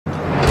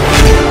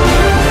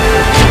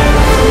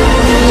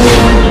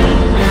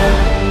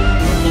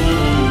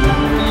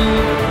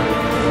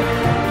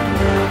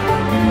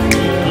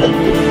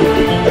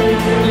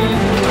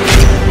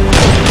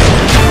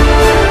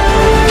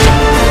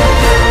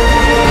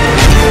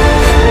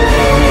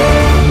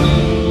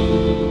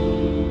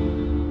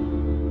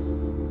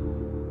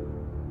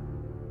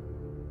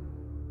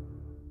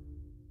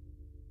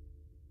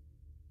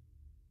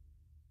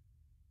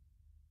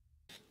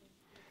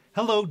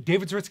Hello,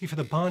 David Zaritsky for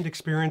the Bond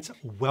Experience.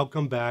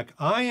 Welcome back.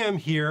 I am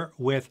here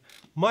with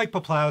Mike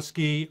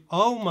Poplawski.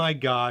 Oh my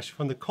gosh,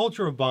 from the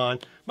Culture of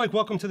Bond. Mike,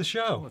 welcome to the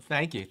show. Well,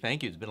 thank you.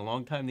 It's been a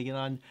long time to get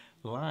on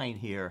the line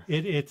here.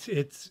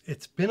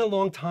 It's been a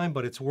long time,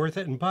 but it's worth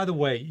it. And by the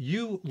way,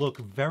 you look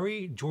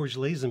very George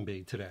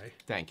Lazenby today.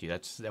 Thank you.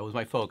 That was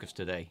my focus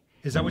today.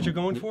 Is that what you're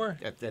going for?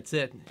 That's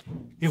it.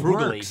 It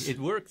Frugally. works. It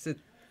works.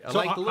 I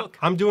like the look.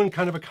 I'm doing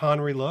kind of a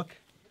Connery look,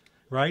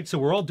 right? So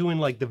we're all doing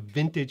like the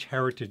vintage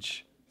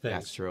heritage things.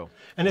 That's true.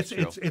 And That's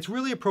true. it's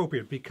really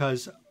appropriate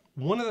because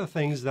one of the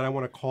things that I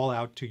want to call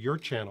out to your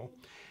channel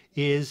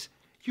is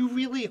you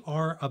really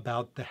are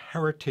about the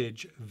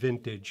heritage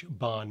vintage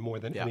Bond more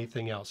than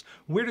anything else.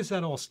 Where does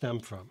that all stem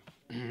from?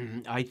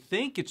 I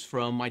think it's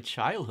from my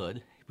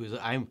childhood. Because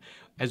I'm,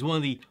 as one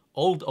of the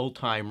old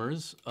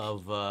timers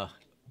of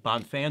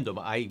Bond fandom,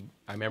 I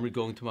remember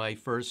going to my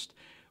first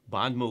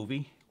Bond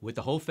movie with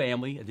the whole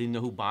family. I didn't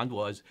know who Bond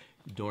was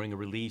during a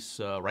release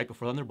right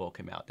before Thunderball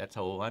came out. That's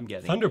how old I'm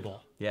getting. Thunderball?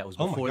 Yeah, it was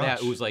Oh my before that.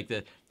 gosh. It was like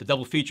the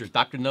double feature,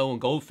 Dr. No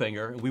and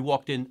Goldfinger, and we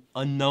walked in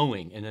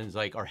unknowing, and then it's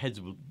like our heads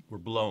were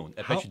blown.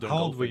 How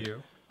old were you?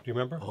 Do you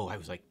remember? Oh, I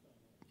was like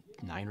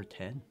 9 or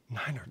 10.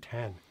 9 or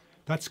 10.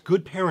 That's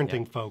good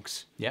parenting,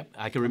 folks. Yep,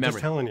 I can remember.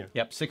 Just telling you.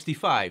 Yep,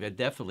 65,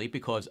 definitely,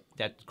 because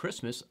that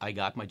Christmas I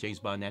got my James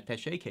Bond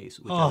attaché case,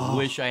 which I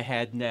wish I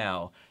had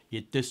now.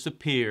 It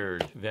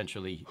disappeared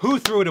eventually. Who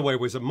threw it away?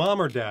 Was it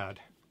mom or dad?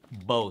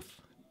 Both.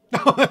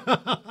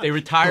 They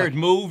retired,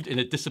 moved, and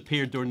it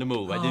disappeared during the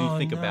move. I didn't even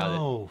think about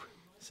it.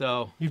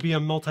 So You'd be a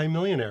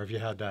multimillionaire if you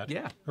had that.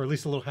 Yeah. Or at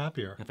least a little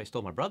happier. if I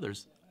stole my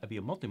brother's, I'd be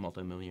a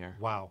multi-millionaire.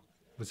 Wow.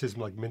 Was his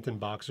like mint in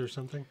box or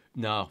something?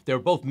 No, they were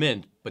both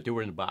mint, but they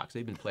were in the box.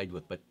 They'd been played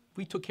with, but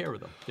we took care of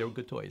them. They were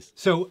good toys.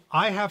 So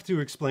I have to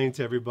explain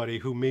to everybody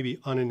who may be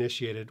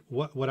uninitiated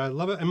what I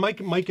love. And Mike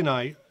and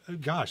I,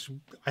 gosh,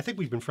 I think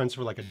we've been friends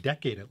for like a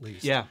decade at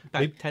least. Yeah, about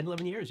Maybe, 10,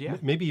 11 years, yeah.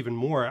 maybe even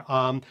more.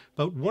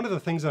 But one of the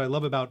things that I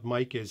love about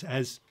Mike is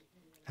as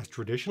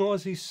traditional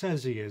as he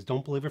says he is,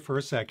 don't believe it for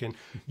a second,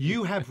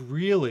 you have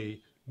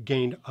really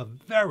gained a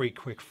very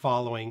quick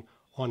following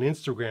on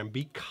Instagram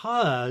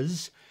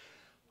because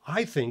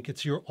I think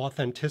it's your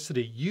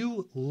authenticity.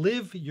 You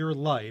live your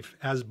life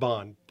as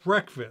Bond.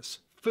 Breakfast,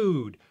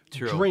 food,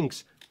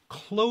 drinks,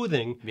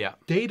 clothing. Yeah.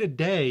 Day to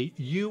day,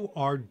 you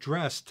are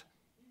dressed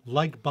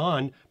like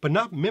Bond, but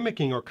not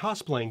mimicking or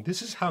cosplaying.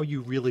 This is how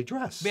you really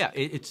dress. Yeah,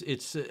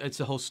 it's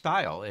a whole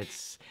style.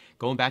 It's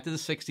going back to the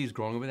 60s,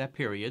 growing up in that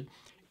period,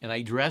 and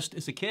I dressed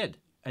as a kid.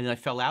 And then I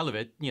fell out of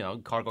it, you know,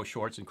 cargo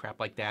shorts and crap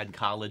like that in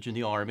college and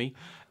the Army.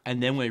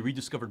 And then when I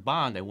rediscovered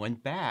Bond, I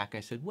went back. I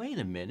said, wait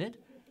a minute.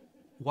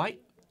 Why?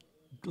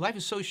 Life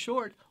is so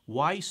short.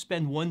 Why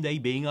spend one day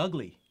being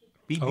ugly?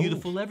 Be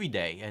beautiful every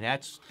day. And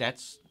that's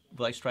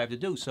what I strive to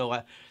do.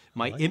 So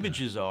my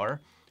images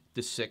are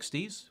the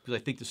 60s, because I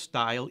think the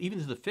style, even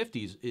to the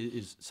 50s,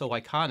 is so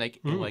iconic.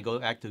 And when I go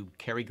back to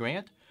Cary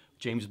Grant,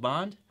 James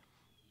Bond,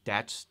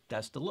 that's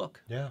the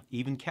look. Yeah.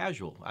 Even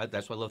casual.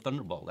 That's why I love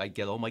Thunderball. I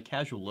get all my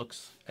casual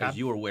looks, as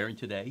you are wearing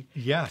today,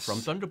 Yes. from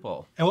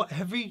Thunderball. Well,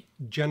 every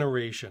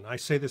generation, I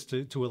say this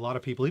to a lot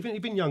of people,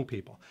 even young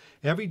people,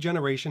 every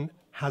generation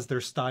has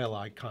their style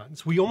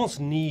icons. We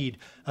almost need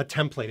a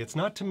template. It's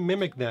not to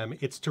mimic them,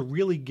 it's to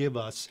really give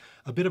us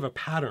a bit of a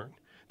pattern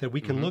that we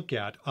can look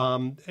at.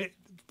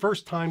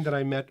 First time that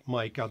I met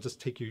Mike, I'll just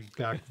take you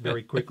back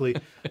very quickly,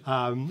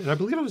 and I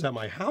believe it was at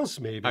my house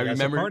maybe, I as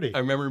a party.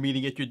 remember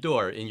meeting at your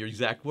door, and your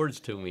exact words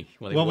to me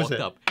when I What was walked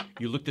it? up.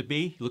 You looked at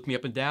me, you looked me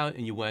up and down,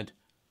 and you went,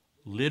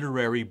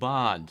 "Literary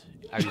Bond."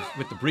 I was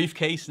with the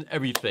briefcase and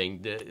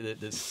everything,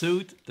 the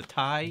suit, the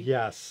tie.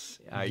 Yes,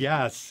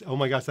 yes. Oh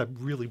my gosh, that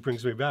really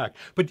brings me back.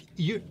 But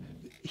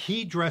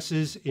he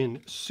dresses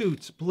in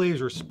suits,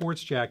 blazers,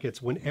 sports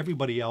jackets when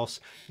everybody else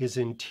is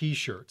in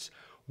T-shirts.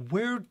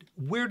 Where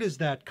does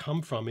that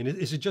come from? And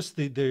is it just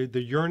the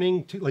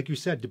yearning to, like you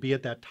said, to be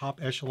at that top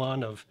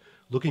echelon of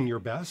looking your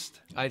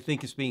best? I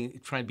think it's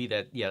trying to be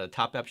that, the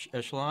top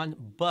echelon,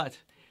 but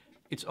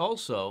it's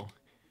also,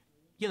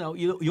 you know,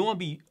 you want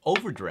to be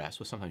overdressed,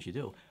 well, sometimes you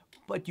do,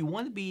 but you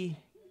want to be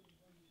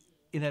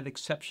in that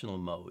exceptional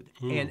mode.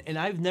 And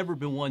I've never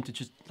been one to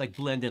just like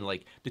blend in,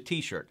 like the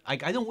T-shirt. I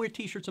don't wear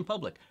T-shirts in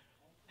public.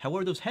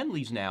 However, those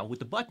Henleys now with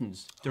the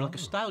buttons, they're like a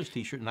stylish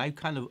T-shirt, and I've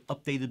kind of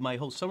updated my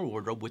whole summer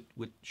wardrobe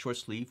with short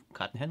sleeve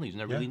cotton Henleys,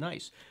 and they're really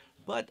nice.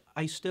 But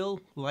I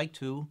still like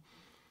to,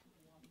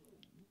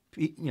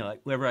 you know, like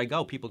wherever I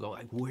go, people go,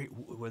 where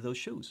are those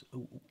shoes?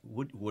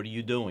 What are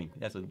you doing?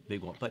 That's a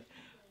big one. But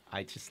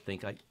I just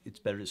think it's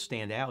better to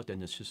stand out than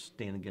to just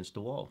stand against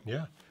the wall.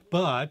 Yeah,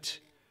 but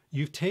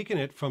you've taken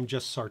it from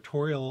just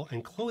sartorial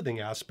and clothing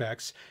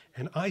aspects,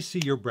 and I see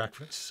your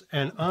breakfasts.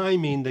 And I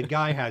mean, the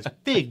guy has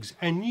figs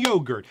and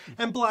yogurt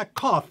and black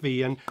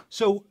coffee. And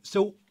so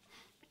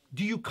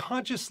do you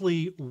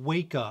consciously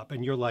wake up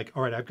and you're like,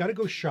 all right, I've got to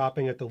go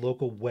shopping at the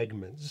local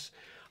Wegmans.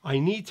 I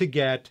need to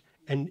get,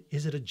 and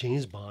is it a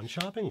James Bond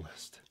shopping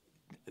list?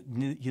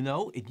 You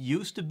know, it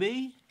used to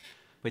be,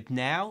 but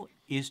now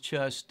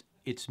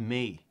it's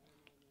me.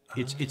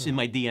 It's in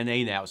my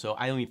DNA now, so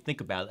I don't even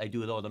think about it. I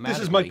do it automatically.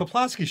 This is Mike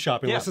Poplawski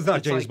shopping. Yeah, This is not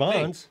it's James like,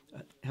 hey, Bond's.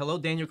 hello,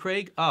 Daniel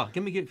Craig.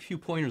 Give me a few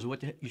pointers of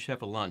what you should have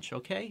for lunch,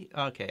 okay?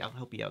 Okay, I'll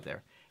help you out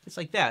there. It's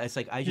like that. It's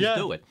like I just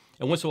do it.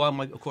 And once in a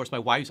while, of course, my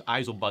wife's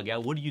eyes will bug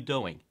out. What are you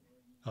doing?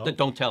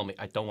 Don't tell me.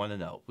 I don't want to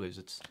know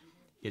because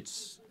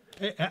it's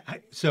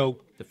So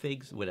the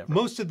figs, whatever.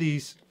 most of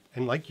these,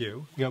 and like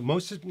you know,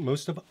 most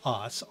of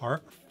us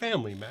are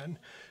family men.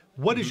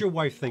 What does your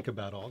wife think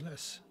about all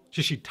this?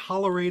 Does she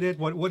tolerate it?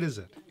 What is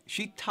it?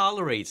 She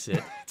tolerates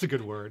it. It's a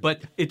good word.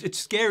 But it's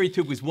scary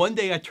too because one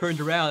day I turned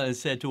around and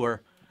said to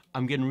her,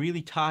 "I'm getting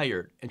really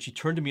tired," and she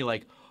turned to me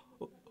like,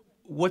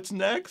 "What's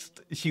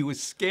next?" She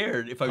was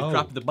scared if I was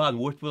dropping the bond.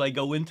 What will I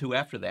go into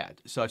after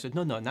that? So I said,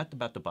 "No, not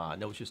about the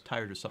bond. I was just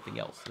tired of something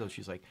else." So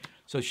she's like,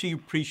 so she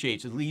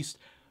appreciates at least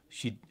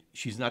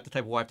she's not the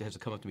type of wife that has to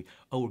come up to me.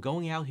 "Oh, we're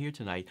going out here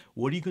tonight.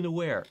 What are you going to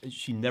wear?"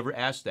 She never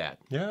asked that.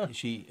 Yeah.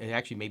 It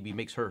actually maybe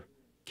makes her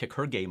kick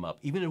her game up.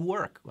 Even at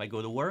work, when I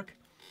go to work,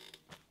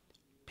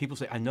 people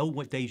say, "I know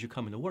what days you're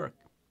coming to work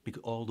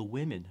because all the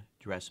women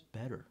dress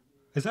better."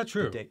 Is that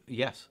true?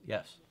 Yes.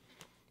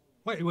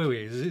 Wait.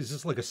 Is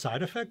this like a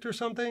side effect or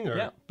something? Or?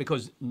 Yeah,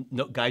 because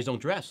no, guys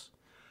don't dress.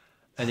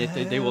 And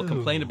they will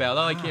complain about,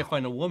 I can't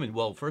find a woman.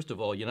 Well, first of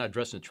all, you're not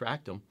dressed to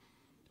attract them.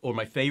 Or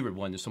my favorite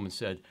one is someone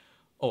said,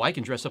 I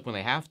can dress up when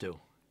I have to.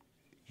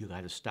 You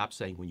got to stop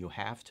saying when you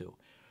have to.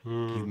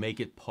 You make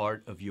it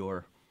part of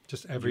your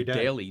just every day.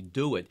 Daily.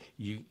 Do it.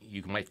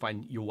 You might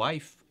find your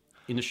wife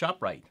in the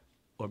ShopRite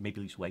or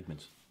maybe at least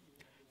Wegmans.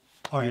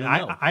 All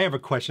right, I have a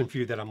question for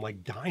you that I'm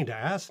like dying to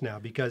ask now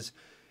because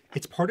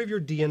it's part of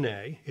your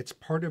DNA. It's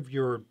part of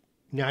your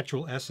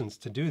natural essence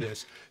to do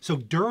this. So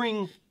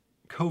during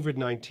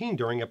COVID-19,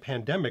 during a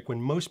pandemic,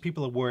 when most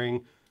people are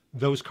wearing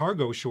those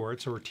cargo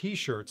shorts or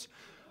T-shirts,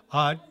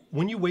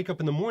 when you wake up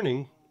in the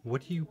morning,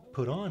 what do you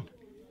put on?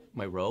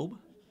 My robe.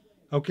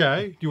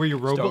 Okay. Do you wear your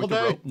robe all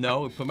day?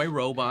 No, put my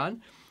robe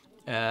on.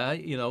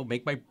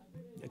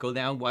 Go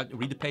down,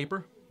 read the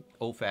paper,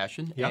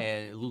 old-fashioned,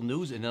 and a little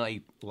news, and then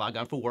I log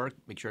on for work,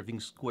 make sure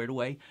everything's squared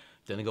away.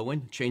 Then I go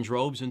in, change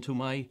robes into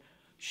my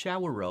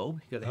shower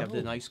robe. You got to have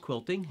the nice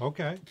quilting.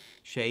 Okay.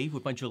 Shave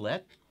with my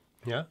Gillette.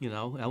 Yeah.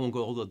 I won't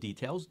go all the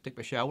details. Take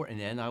my shower, and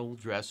then I will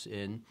dress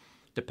in,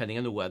 depending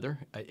on the weather.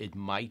 It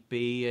might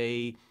be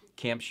a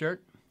camp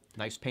shirt,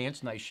 nice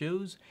pants, nice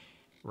shoes.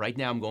 Right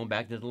now, I'm going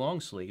back to the long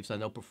sleeves. I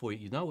know before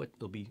you know it,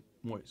 there'll be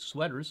more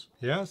sweaters.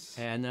 Yes.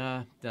 And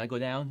then I go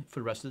down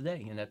for the rest of the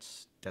day, and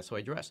that's how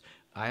I dress.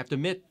 I have to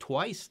admit,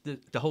 twice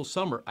the whole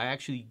summer, I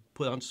actually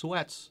put on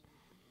sweats.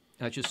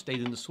 And I just stayed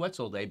in the sweats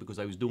all day because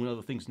I was doing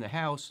other things in the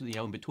house,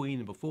 in between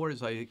and before.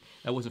 So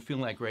I wasn't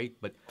feeling that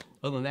great. But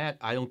other than that,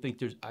 I don't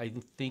think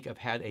I've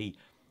had a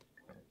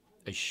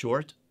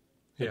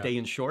day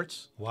in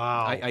shorts.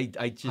 Wow. I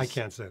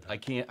can't say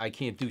that. I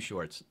can't do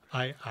shorts.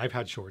 I've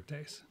had short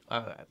days.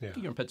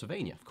 You're in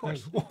Pennsylvania, of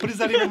course. What does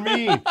that even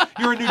mean?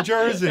 You're in New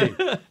Jersey.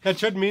 That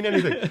shouldn't mean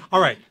anything.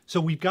 All right. So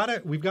we've got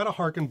to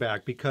harken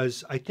back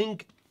because I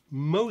think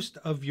most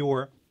of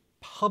your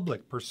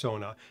public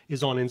persona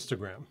is on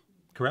Instagram.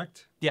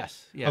 Correct?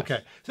 Yes.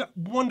 Okay. So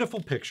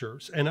wonderful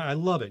pictures, and I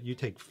love it. You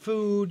take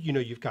food,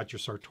 you've got your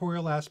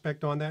sartorial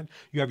aspect on that.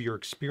 You have your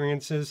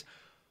experiences.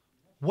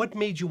 What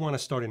made you want to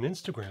start an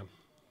Instagram?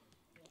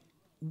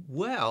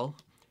 Well,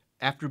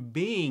 after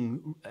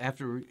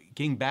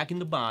getting back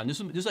into Bond,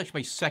 this is actually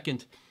my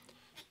second,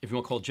 if you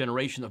want to call it,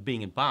 generation of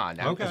being in Bond.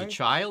 Okay. As a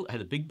child, I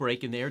had a big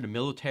break in there, the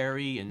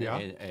military and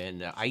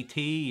IT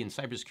and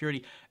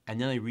cybersecurity, and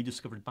then I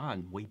rediscovered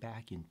Bond way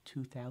back in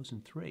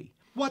 2003.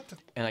 What?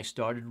 And I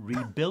started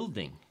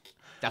rebuilding.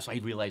 That's why I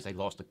realized I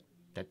lost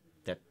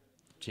that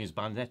James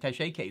Bond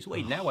attaché case.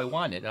 Wait, now I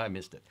want it. I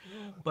missed it.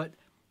 But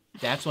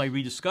that's when I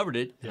rediscovered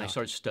it, and I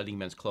started studying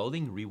men's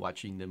clothing,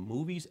 rewatching the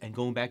movies, and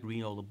going back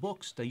reading all the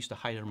books that I used to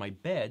hide under my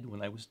bed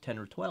when I was 10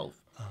 or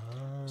 12.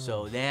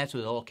 So that's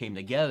when it all came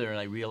together, and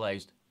I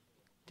realized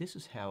this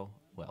is how,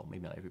 well,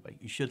 maybe not everybody,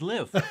 you should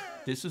live.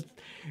 This is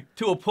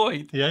to a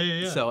point.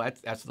 Yeah. So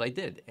that's what I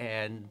did.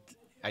 And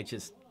I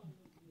just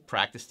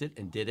practiced it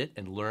and did it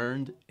and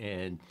learned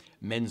and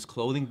men's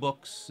clothing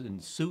books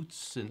and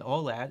suits and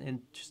all that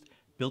and just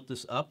built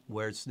this up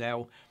where it's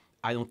now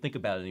I don't think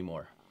about it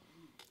anymore.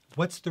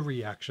 What's the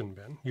reaction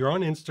been? You're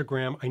on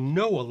Instagram. I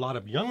know a lot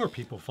of younger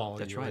people follow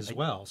you as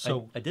well.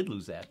 So I did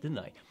lose that, didn't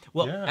I?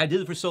 Well, I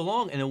did it for so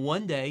long, and then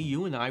one day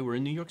you and I were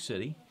in New York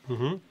City,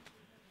 and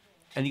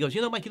he goes,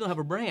 Mike, you don't have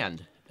a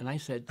brand. And I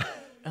said,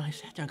 and I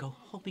sat there and go,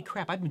 holy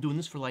crap, I've been doing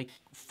this for like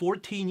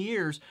 14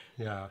 years,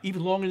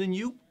 even longer than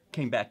you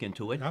came back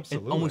into it.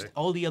 Absolutely. And almost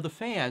all the other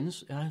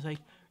fans. And I was like,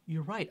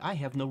 you're right, I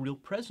have no real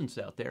presence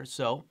out there.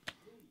 So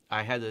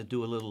I had to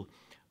do a little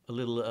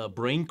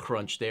brain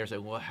crunch there. Say,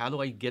 well, how do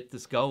I get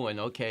this going?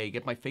 Okay,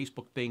 get my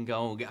Facebook thing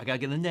going. I got to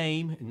get a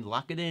name and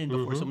lock it in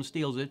before someone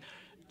steals it.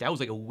 That was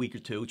like a week or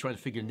two trying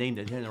to figure a name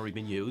that hadn't already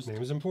been used.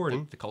 Name is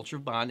important. The culture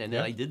of Bond. And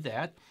then I did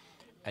that.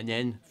 And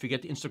then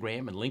forget the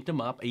Instagram and linked them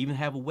up. I even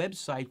have a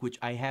website, which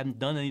I haven't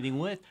done anything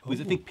with,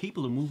 because I think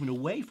people are moving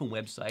away from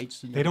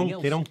websites. And they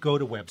don't go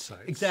to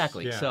websites.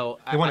 Exactly. Yeah. So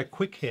they want a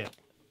quick hit.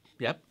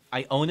 Yep.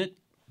 I own it,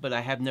 but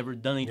I have never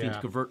done anything to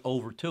Yeah. convert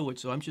over to it.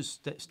 So I'm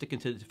just sticking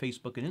to the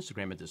Facebook and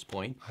Instagram at this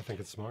point. I think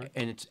it's smart.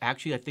 And it's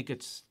actually, I think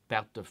it's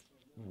about the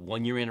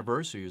 1 year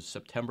anniversary. It was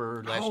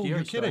September last year.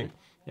 You're kidding. So,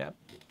 yeah,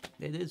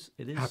 it is.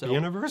 It is. Happy So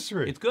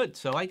anniversary. it's good.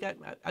 So I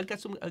got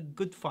some a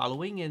good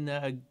following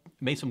and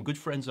made some good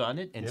friends on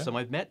it. And Yeah. some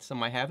I've met,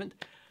 some I haven't,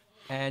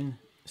 and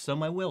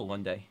some I will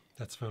one day.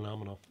 That's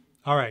phenomenal.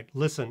 All right,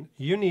 listen,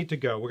 you need to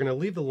go. We're going to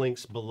leave the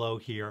links below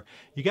here.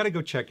 You got to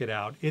go check it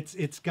out.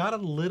 It's got a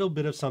little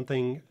bit of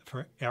something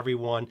for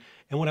everyone.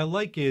 And what I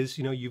like is,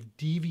 you know, you've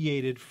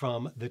deviated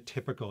from the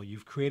typical.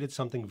 You've created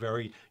something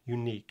very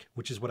unique,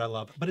 which is what I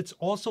love. But it's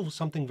also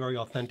something very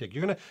authentic.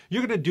 You're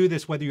gonna do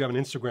this whether you have an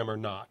Instagram or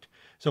not.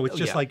 So it's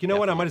just yeah, like, you know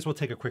what, I definitely. might as well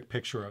take a quick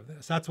picture of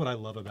this. That's what I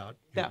love about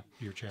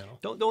your channel.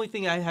 The only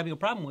thing I'm having a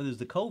problem with is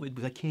the COVID,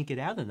 because I can't get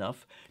out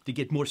enough to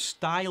get more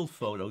style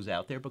photos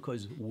out there.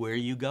 Because where are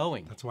you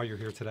going? That's why you're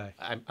here today.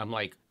 I'm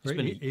like, it's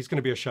been He's going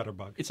to be a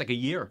shutterbug. it's like a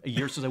year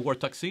since I wore a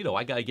tuxedo.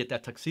 I got to get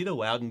that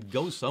tuxedo out and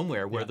go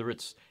somewhere, whether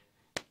it's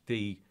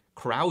the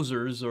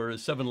Krausers or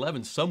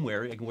 7-Eleven,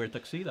 somewhere I can wear a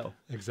tuxedo.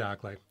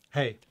 Exactly.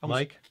 Hey,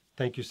 Mike,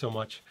 thank you so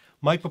much.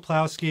 Mike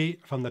Poplawski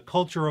from The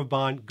Culture of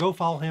Bond. Go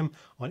follow him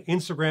on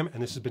Instagram.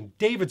 And this has been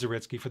David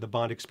Zaritsky for The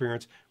Bond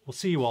Experience. We'll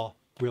see you all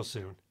real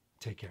soon.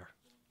 Take care.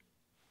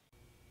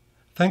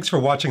 Thanks for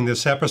watching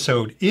this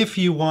episode. If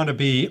you want to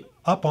be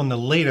up on the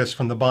latest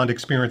from the Bond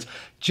Experience,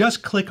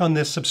 just click on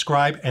this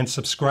subscribe and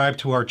subscribe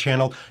to our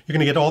channel. You're going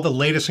to get all the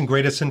latest and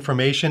greatest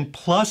information,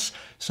 plus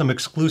some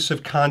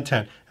exclusive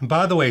content. And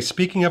by the way,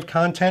 speaking of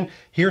content,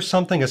 here's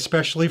something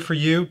especially for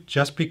you,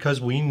 just because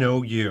we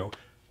know you.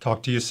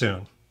 Talk to you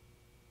soon.